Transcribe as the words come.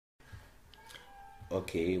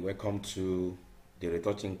Okay, welcome to the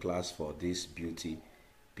retouching class for this beauty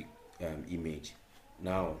image.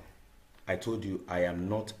 Now, I told you I am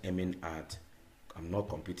not aiming at, I'm not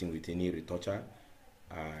competing with any retoucher.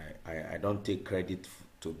 I don't take credit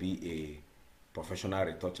to be a professional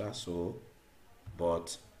retoucher, so,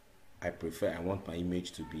 but I want my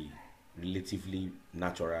image to be relatively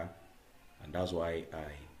natural, and that's why I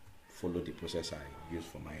follow the process I use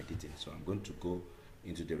for my editing. So I'm going to go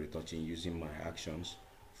into the retouching using my actions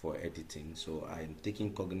for editing. So I'm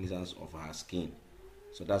taking cognizance of her skin.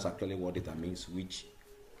 So that's actually what determines which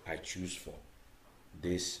I choose for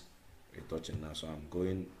this retouching now. So I'm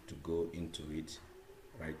going to go into it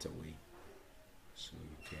right away. So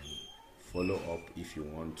you can follow up if you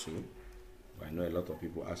want to. I know a lot of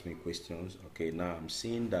people ask me questions. Okay, now I'm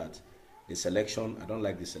seeing that the selection, I don't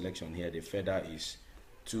like the selection here. The feather is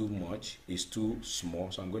too much, is too small.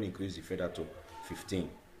 So I'm going to increase the feather to 15.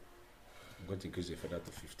 I'm going to increase the feather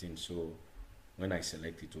to 15. So when I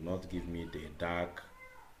select it, will not give me the dark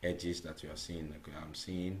edges that you are seeing. Okay, I'm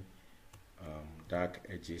seeing dark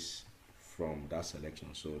edges from that selection.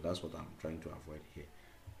 So that's what I'm trying to avoid here.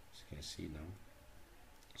 As you can see now.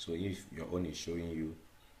 So if your own is showing you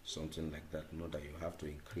something like that, know that you have to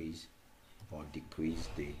increase or decrease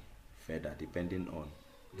the feather depending on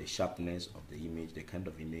the sharpness of the image, the kind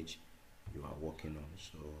of image you are working on.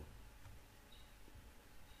 So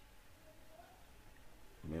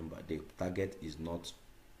remember, the target is not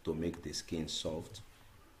to make the skin soft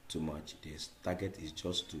too much. The target is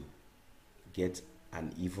just to get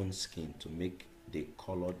an even skin, to make the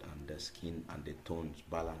colored and the skin and the tones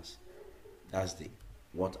balance. That's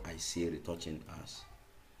what I see retouching as.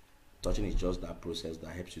 Touching is just that process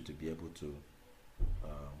that helps you to be able to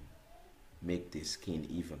make the skin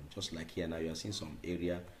even. Just like here now, you are seeing some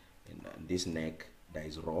area in this neck that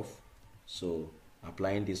is rough. So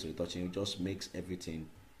applying this retouching just makes everything,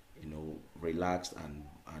 relaxed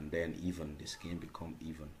and then even. The skin become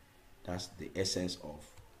even. That's the essence of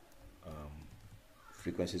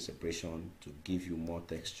frequency separation, to give you more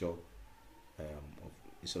texture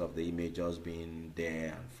instead of the image just being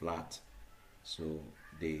there and flat. So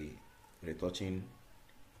the retouching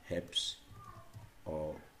helps,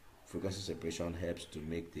 or frequency separation helps to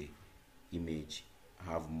make the image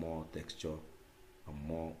have more texture and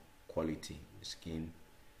more quality skin.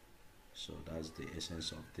 So that's the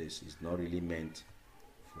essence of this. It's not really meant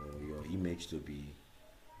for your image to be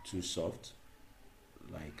too soft,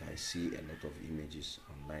 like I see a lot of images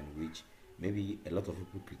online, which maybe a lot of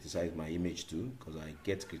people criticize my image too, because I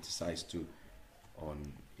get criticized too on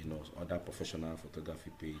other professional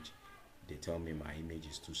photography page. They tell me my image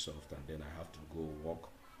is too soft, and then I have to go work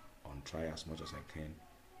on, try as much as I can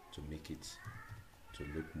to make it to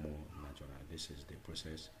look more natural. This is the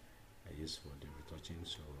process I use for the retouching.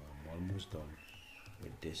 So I'm almost done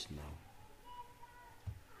with this now.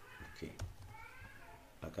 Okay,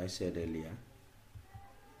 like I said earlier,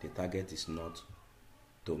 the target is not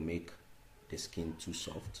to make the skin too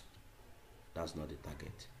soft. That's not the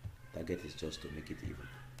target. The target is just to make it even.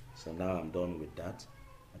 So now I'm done with that.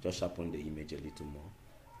 I just sharpen the image a little more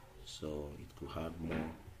so it could have more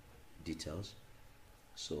details.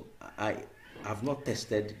 So I have not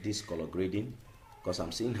tested this color grading because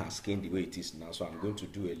I'm seeing her skin the way it is now. So I'm going to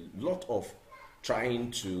do a lot of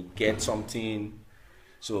trying to get something.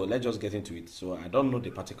 So let's just get into it. So I don't know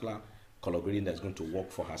the particular color grading that's going to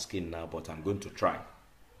work for her skin now, but I'm going to try.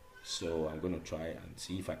 So I'm going to try and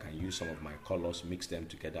see if I can use some of my colors, mix them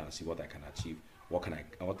together, and see what I can achieve, what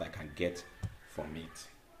I can get from it.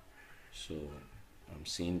 So I'm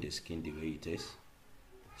seeing the skin the way it is.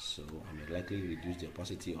 So I may likely reduce the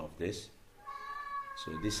opacity of this.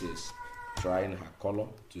 So this is trying her color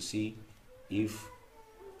to see if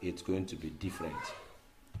it's going to be different.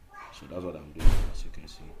 So that's what I'm doing, as you can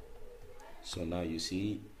see. So now you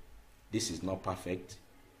see this is not perfect,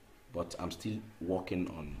 but I'm still working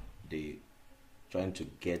on trying to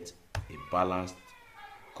get a balanced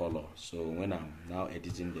color. So when I'm now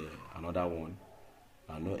editing another one,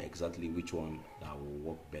 I know exactly which one that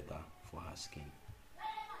will work better for her skin.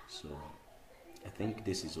 So I think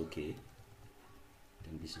this is okay. I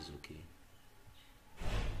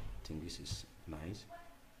think this is nice.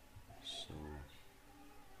 So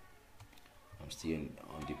I'm still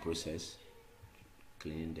on the process,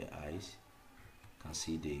 cleaning the eyes. You can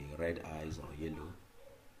see the red eyes or yellow.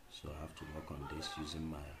 So I have to work on this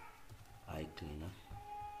using my eye cleaner.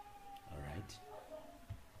 Alright.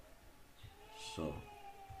 So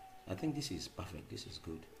I think this is perfect. This is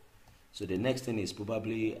good. So the next thing is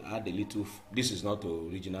probably add a little. This is not the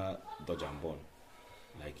original Dodge and Burn,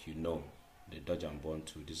 like the Dodge and Burn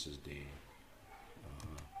too. This is the.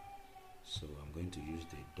 So I'm I'm going to use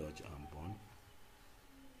the dodge and burn.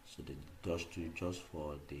 So the dodge to just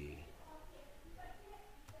for the,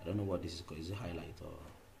 I don't know what this is called. Is it highlight or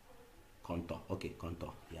contour? Okay,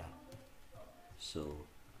 contour. Yeah. So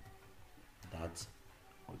that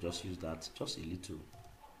I'll just use that just a little.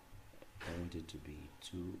 I don't want it to be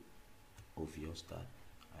too obvious that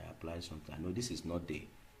I apply something. I know this is not the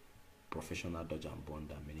professional dodge and burn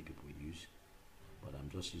that many people use, but I'm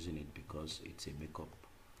just using it because it's a makeup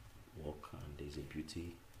work and there's a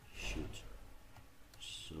beauty shoot.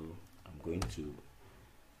 So I'm going to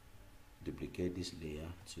duplicate this layer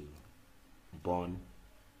to burn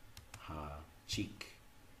her cheek,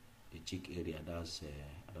 the cheek area. That's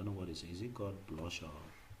I don't know what is it called, blush or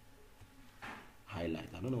highlight?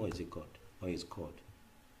 I don't know what is it called, what it's called.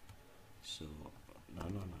 So no,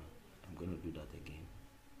 I'm going to do that again.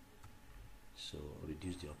 So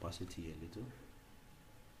reduce the opacity a little.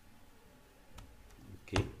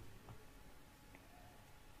 Okay,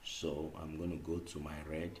 so I'm going to go to my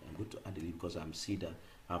red. I'm going to add it because I'm see that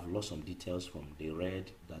I've lost some details from the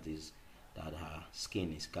red that her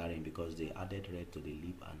skin is carrying, because they added red to the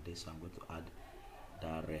lip and this. I'm going to add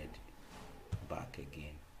that red back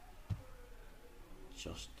again.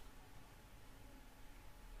 Just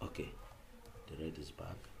okay, the red is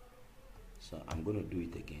back. So I'm going to do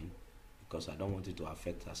it again because I don't want it to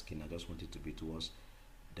affect her skin. I just want it to be towards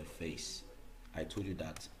the face. I told you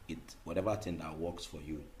that whatever thing that works for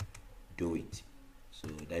you, do it. So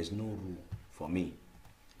there is no rule for me.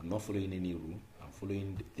 I'm not following any rule. I'm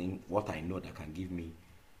following the thing, what I know that can give me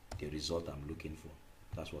the result I'm looking for.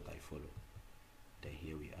 That's what I follow. Then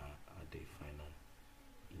here we are at the final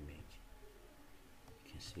image.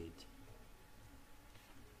 You can see it.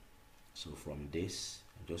 So from this,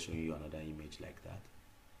 I'm just showing you another image like that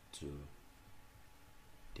to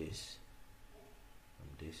this.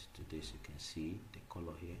 From this to this, you can see the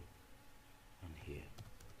color here and here.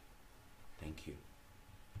 Thank you.